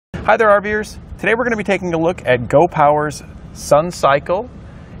Hi there RVers. Today we're going to be taking a look at GoPower's SunCycle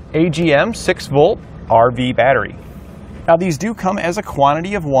AGM 6-volt RV battery. Now these do come as a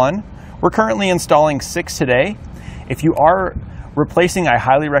quantity of one. We're currently installing 6 today. If you are replacing, I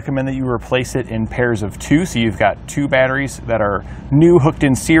highly recommend that you replace it in pairs of 2, so you've got 2 batteries that are new hooked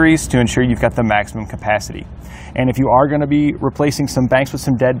in series to ensure you've got the maximum capacity. And if you are going to be replacing some banks with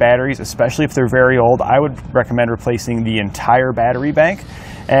some dead batteries, especially if they're very old, I would recommend replacing the entire battery bank,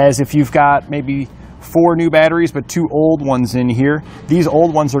 as if you've got maybe 4 new batteries but 2 old ones in here, these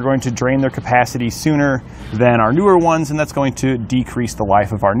old ones are going to drain their capacity sooner than our newer ones, and that's going to decrease the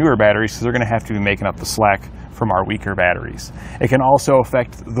life of our newer batteries because they're going to have to be making up the slack from our weaker batteries. It can also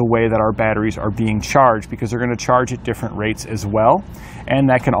affect the way that our batteries are being charged because they're going to charge at different rates as well, and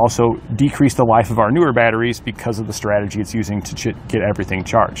that can also decrease the life of our newer batteries because of the strategy it's using to get everything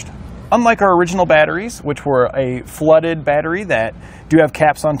charged. Unlike our original batteries, which were a flooded battery that do have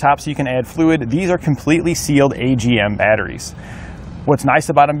caps on top so you can add fluid, these are completely sealed AGM batteries. What's nice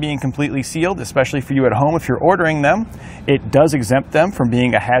about them being completely sealed, especially for you at home if you're ordering them, it does exempt them from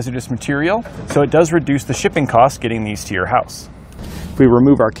being a hazardous material, so it does reduce the shipping costs getting these to your house. If we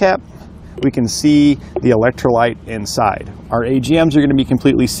remove our cap, we can see the electrolyte inside. Our AGMs are going to be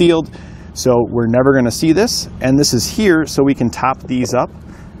completely sealed, so we're never going to see this, and this is here so we can top these up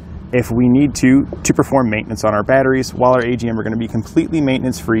if we need to perform maintenance on our batteries, while our AGM are going to be completely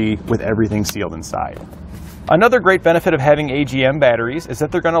maintenance free with everything sealed inside. Another great benefit of having AGM batteries is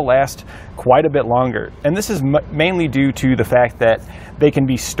that they're going to last quite a bit longer, and this is mainly due to the fact that they can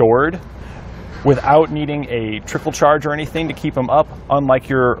be stored without needing a trickle charge or anything to keep them up, unlike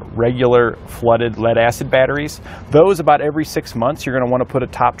your regular flooded lead acid batteries. Those, about every 6 months, you're going to want to put a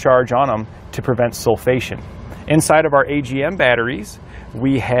top charge on them to prevent sulfation. Inside of our AGM batteries,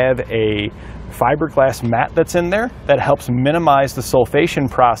 we have a fiberglass mat that's in there that helps minimize the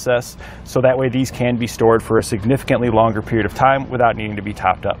sulfation process, so that way these can be stored for a significantly longer period of time without needing to be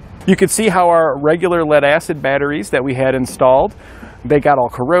topped up. You can see how our regular lead acid batteries that we had installed, they got all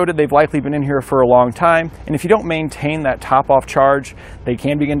corroded. They've likely been in here for a long time, and if you don't maintain that top-off charge, they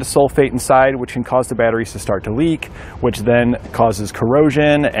can begin to sulfate inside, which can cause the batteries to start to leak, which then causes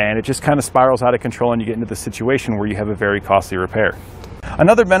corrosion, and it just kind of spirals out of control and you get into the situation where you have a very costly repair.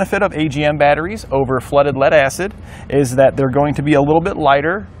 Another benefit of AGM batteries over flooded lead acid is that they're going to be a little bit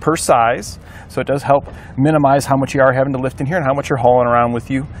lighter per size, so it does help minimize how much you are having to lift in here and how much you're hauling around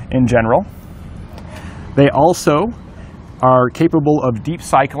with you in general. They also are capable of deep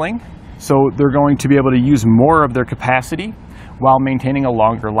cycling, so they're going to be able to use more of their capacity while maintaining a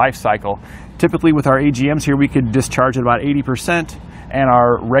longer life cycle. Typically with our AGMs here, we could discharge at about 80%, and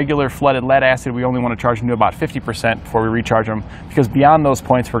our regular flooded lead acid, we only want to charge them to about 50% before we recharge them, because beyond those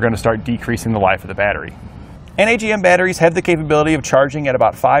points, we're going to start decreasing the life of the battery. And AGM batteries have the capability of charging at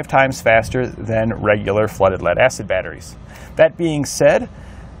about 5 times faster than regular flooded lead acid batteries. That being said,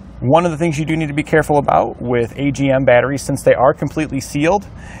 one of the things you do need to be careful about with AGM batteries, since they are completely sealed,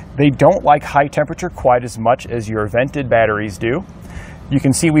 they don't like high temperature quite as much as your vented batteries do. You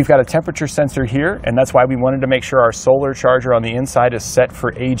can see we've got a temperature sensor here, and that's why we wanted to make sure our solar charger on the inside is set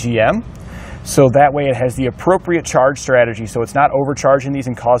for AGM. So that way it has the appropriate charge strategy, so it's not overcharging these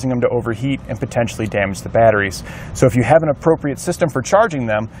and causing them to overheat and potentially damage the batteries. So if you have an appropriate system for charging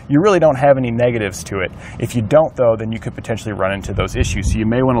them, you really don't have any negatives to it. If you don't, though, then you could potentially run into those issues. So you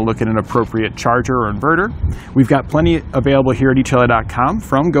may want to look at an appropriate charger or inverter. We've got plenty available here at etrailer.com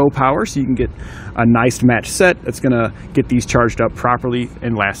from GoPower, so you can get a nice match set that's going to get these charged up properly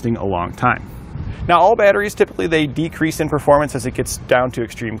and lasting a long time. Now all batteries, typically they decrease in performance as it gets down to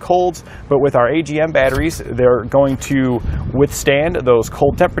extreme colds, but with our AGM batteries, they're going to withstand those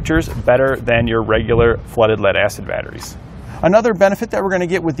cold temperatures better than your regular flooded lead acid batteries. Another benefit that we're going to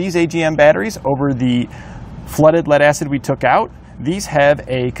get with these AGM batteries over the flooded lead acid we took out, these have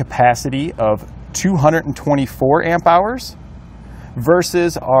a capacity of 224 amp hours,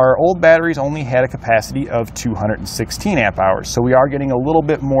 versus our old batteries only had a capacity of 216 amp hours. So we are getting a little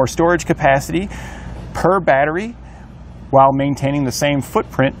bit more storage capacity per battery while maintaining the same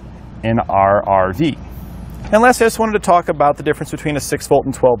footprint in our RV. And lastly, I just wanted to talk about the difference between a 6-volt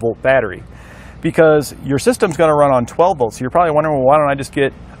and 12-volt battery, because your system's going to run on 12 volts. So you're probably wondering, well, why don't I just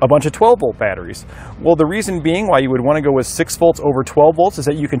get a bunch of 12-volt batteries? Well, the reason being why you would want to go with 6 volts over 12 volts is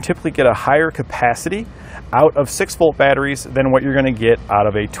that you can typically get a higher capacity out of 6-volt batteries than what you're going to get out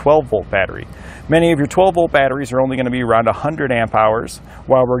of a 12-volt battery. Many of your 12-volt batteries are only going to be around 100 amp hours,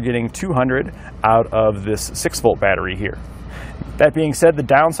 while we're getting 200 out of this 6-volt battery here. That being said, the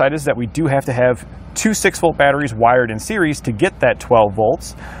downside is that we do have to have 2 6-volt batteries wired in series to get that 12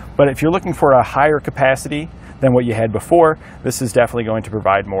 volts. But if you're looking for a higher capacity than what you had before, this is definitely going to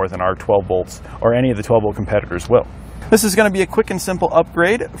provide more than our 12 volts or any of the 12 volt competitors will. This is going to be a quick and simple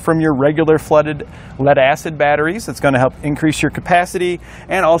upgrade from your regular flooded lead acid batteries. It's going to help increase your capacity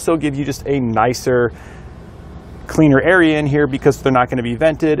and also give you just a nicer, cleaner area in here because they're not going to be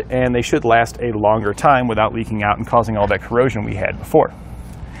vented, and they should last a longer time without leaking out and causing all that corrosion we had before.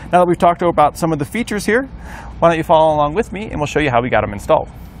 Now that we've talked about some of the features here, why don't you follow along with me and we'll show you how we got them installed.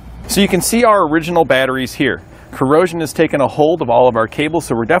 So you can see our original batteries here. Corrosion has taken a hold of all of our cables,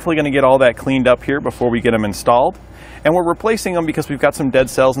 so we're definitely going to get all that cleaned up here before we get them installed. And we're replacing them because we've got some dead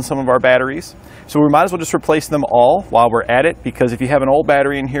cells in some of our batteries. So we might as well just replace them all while we're at it, because if you have an old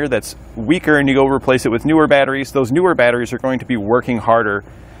battery in here that's weaker and you go replace it with newer batteries, those newer batteries are going to be working harder.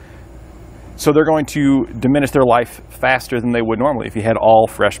 So they're going to diminish their life faster than they would normally if you had all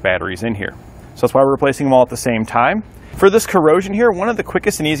fresh batteries in here. So that's why we're replacing them all at the same time. For this corrosion here, one of the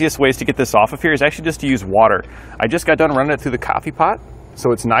quickest and easiest ways to get this off of here is actually just to use water. I just got done running it through the coffee pot,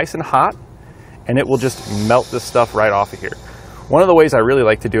 so it's nice and hot, and it will just melt this stuff right off of here. One of the ways I really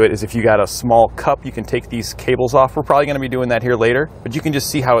like to do it is if you got a small cup, you can take these cables off. We're probably going to be doing that here later, but you can just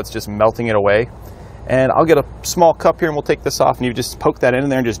see how it's just melting it away. And I'll get a small cup here and we'll take this off, and you just poke that in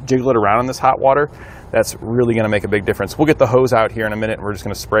there and just jiggle it around in this hot water. That's really going to make a big difference. We'll get the hose out here in a minute and we're just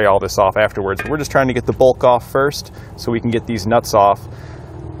going to spray all this off afterwards. We're just trying to get the bulk off first so we can get these nuts off,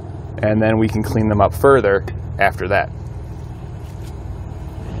 and then we can clean them up further after that.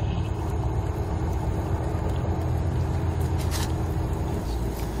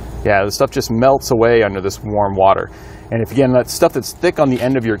 Yeah, the stuff just melts away under this warm water. And if, again, that stuff that's thick on the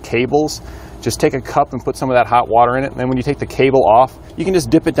end of your cables, just take a cup and put some of that hot water in it, and then when you take the cable off, you can just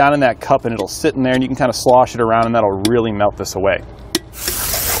dip it down in that cup and it'll sit in there, and you can kind of slosh it around, and that'll really melt this away.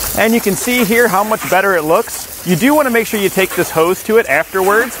 And you can see here how much better it looks. You do want to make sure you take this hose to it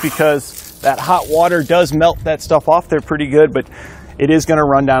afterwards, because that hot water does melt that stuff off there pretty good, but it is going to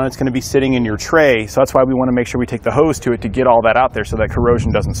run down. It's going to be sitting in your tray, so that's why we want to make sure we take the hose to it to get all that out there so that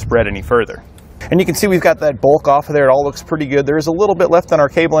corrosion doesn't spread any further. And you can see we've got that bulk off of there. It all looks pretty good. There is a little bit left on our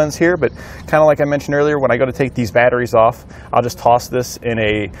cable ends here, but kind of like I mentioned earlier, when I go to take these batteries off, I'll just toss this in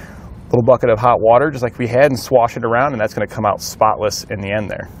a little bucket of hot water just like we had and swash it around, and that's going to come out spotless in the end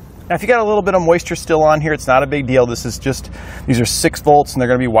there. Now if you got a little bit of moisture still on here, it's not a big deal. These are 6 volts and they're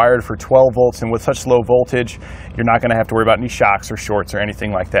going to be wired for 12 volts, and with such low voltage, you're not going to have to worry about any shocks or shorts or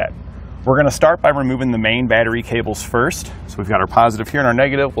anything like that. We're going to start by removing the main battery cables first. So we've got our positive here and our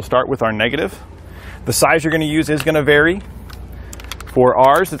negative. We'll start with our negative. The size you're going to use is going to vary. For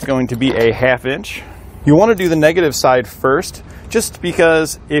ours, it's going to be a 1/2 inch. You want to do the negative side first, just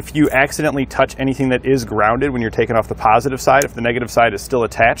because if you accidentally touch anything that is grounded when you're taking off the positive side, if the negative side is still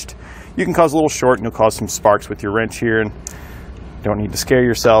attached, you can cause a little short and you'll cause some sparks with your wrench here, and don't need to scare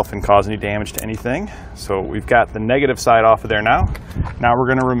yourself and cause any damage to anything. So we've got the negative side off of there now. Now we're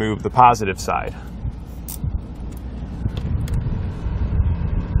going to remove the positive side.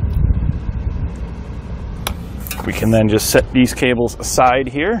 We can then just set these cables aside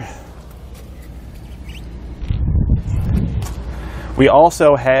here. We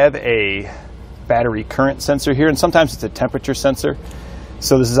also have a battery current sensor here, and sometimes it's a temperature sensor.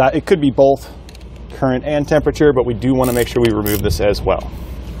 So this is it could be both current and temperature, but we do want to make sure we remove this as well.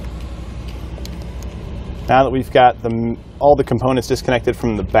 Now that we've got all the components disconnected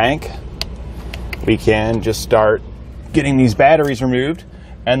from the bank, we can just start getting these batteries removed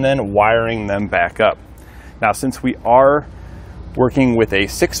and then wiring them back up. Now, since we are working with a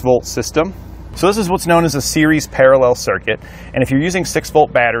 6-volt system, so this is what's known as a series parallel circuit, and if you're using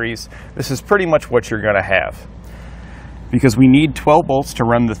 6-volt batteries, this is pretty much what you're going to have, because we need 12 volts to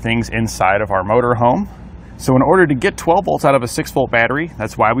run the things inside of our motor home. So in order to get 12 volts out of a 6-volt battery,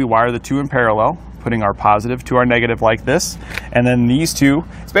 that's why we wire the 2 in parallel, putting our positive to our negative like this, and then these two,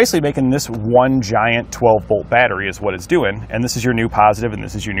 it's basically making this one giant 12-volt battery is what it's doing, and this is your new positive and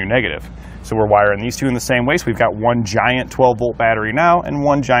this is your new negative. So we're wiring these two in the same way, so we've got one giant 12-volt battery now and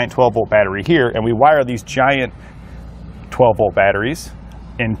one giant 12-volt battery here, and we wire these giant 12-volt batteries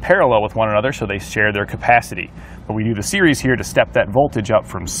in parallel with one another so they share their capacity. But we do the series here to step that voltage up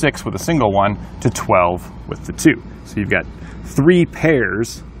from 6 with a single one to 12 with the 2. So you've got 3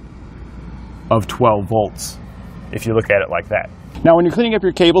 pairs of 12 volts if you look at it like that. Now when you're cleaning up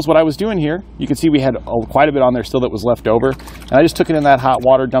your cables, what I was doing here, you can see we had quite a bit on there still that was left over, and I just took it in that hot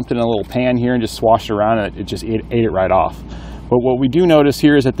water, dumped it in a little pan here, and just swashed it around, and it just ate it right off. But what we do notice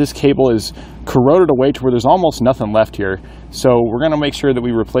here is that this cable is corroded away to where there's almost nothing left here. So we're going to make sure that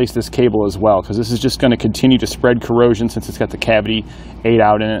we replace this cable as well, because this is just going to continue to spread corrosion since it's got the cavity ate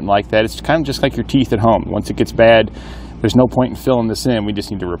out in it and like that. It's kind of just like your teeth at home. Once it gets bad, there's no point in filling this in. We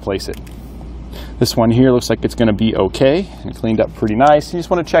just need to replace it. This one here looks like it's going to be okay and cleaned up pretty nice. You just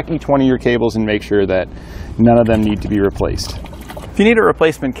want to check each one of your cables and make sure that none of them need to be replaced. If you need a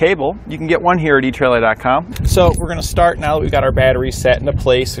replacement cable, you can get one here at etrailer.com. So we're going to start now that we've got our batteries set into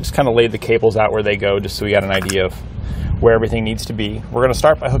place. Just kind of lay the cables out where they go just so we got an idea of where everything needs to be. We're going to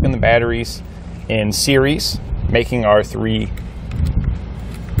start by hooking the batteries in series, making our three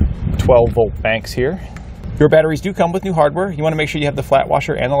 12-volt banks here. Your batteries do come with new hardware. You want to make sure you have the flat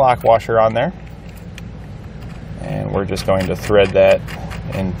washer and the lock washer on there. And we're just going to thread that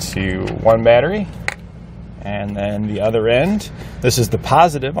into one battery. And then the other end, this is the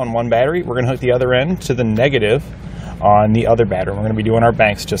positive on one battery. We're going to hook the other end to the negative on the other battery. We're going to be doing our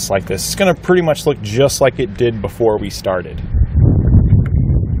banks just like this. It's going to pretty much look just like it did before we started.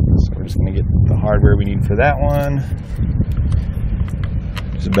 So we're just going to get the hardware we need for that one.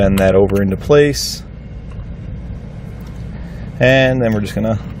 Just bend that over into place. And then we're just going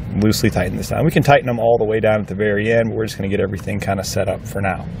to loosely tighten this down. We can tighten them all the way down at the very end, but we're just going to get everything kind of set up for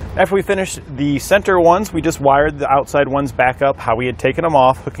now. After we finished the center ones, we just wired the outside ones back up how we had taken them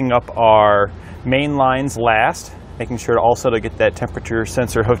off, hooking up our main lines last, making sure also to get that temperature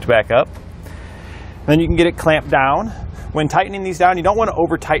sensor hooked back up. Then you can get it clamped down. When tightening these down, you don't want to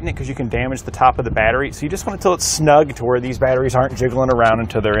over tighten it because you can damage the top of the battery, so you just want it till it's snug to where these batteries aren't jiggling around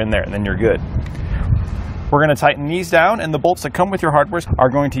until they're in there, and then you're good. We're going to tighten these down, and the bolts that come with your hardware are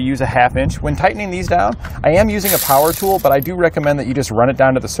going to use a 1/2 inch. When tightening these down, I am using a power tool, but I do recommend that you just run it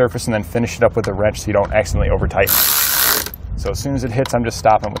down to the surface and then finish it up with a wrench so you don't accidentally over tighten. So as soon as it hits, I'm just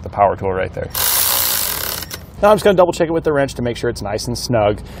stopping with the power tool right there. Now I'm just going to double check it with the wrench to make sure it's nice and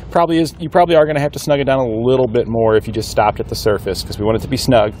snug. You probably are going to have to snug it down a little bit more if you just stopped at the surface because we want it to be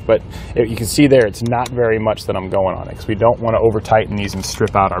snug, but you can see there it's not very much that I'm going on it because we don't want to over tighten these and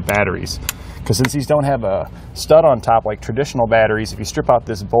strip out our batteries. Because since these don't have a stud on top like traditional batteries, if you strip out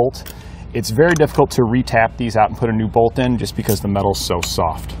this bolt, it's very difficult to re-tap these out and put a new bolt in just because the metal's so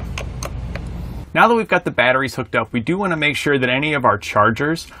soft. Now that we've got the batteries hooked up, we do want to make sure that any of our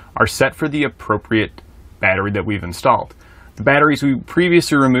chargers are set for the appropriate battery that we've installed. The batteries we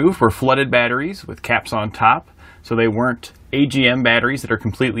previously removed were flooded batteries with caps on top, so they weren't AGM batteries that are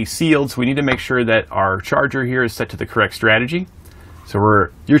completely sealed, so we need to make sure that our charger here is set to the correct strategy. So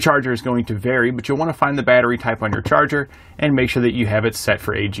your charger is going to vary, but you'll want to find the battery type on your charger and make sure that you have it set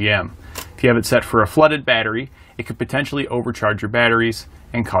for AGM. If you have it set for a flooded battery, it could potentially overcharge your batteries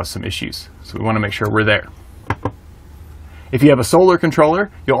and cause some issues. So we want to make sure we're there. If you have a solar controller,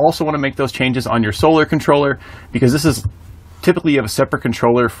 you'll also want to make those changes on your solar controller because this is typically you have a separate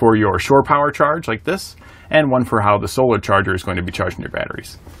controller for your shore power charge like this and one for how the solar charger is going to be charging your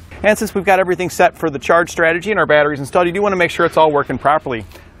batteries. And since we've got everything set for the charge strategy and our batteries installed, you do want to make sure it's all working properly.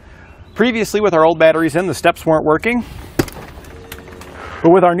 Previously, with our old batteries in, the steps weren't working.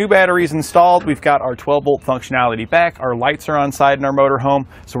 But with our new batteries installed, we've got our 12-volt functionality back, our lights are on side in our motorhome,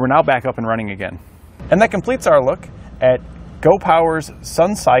 so we're now back up and running again. And that completes our look at GoPower's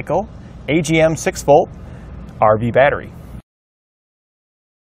SunCycle AGM 6-volt RV battery.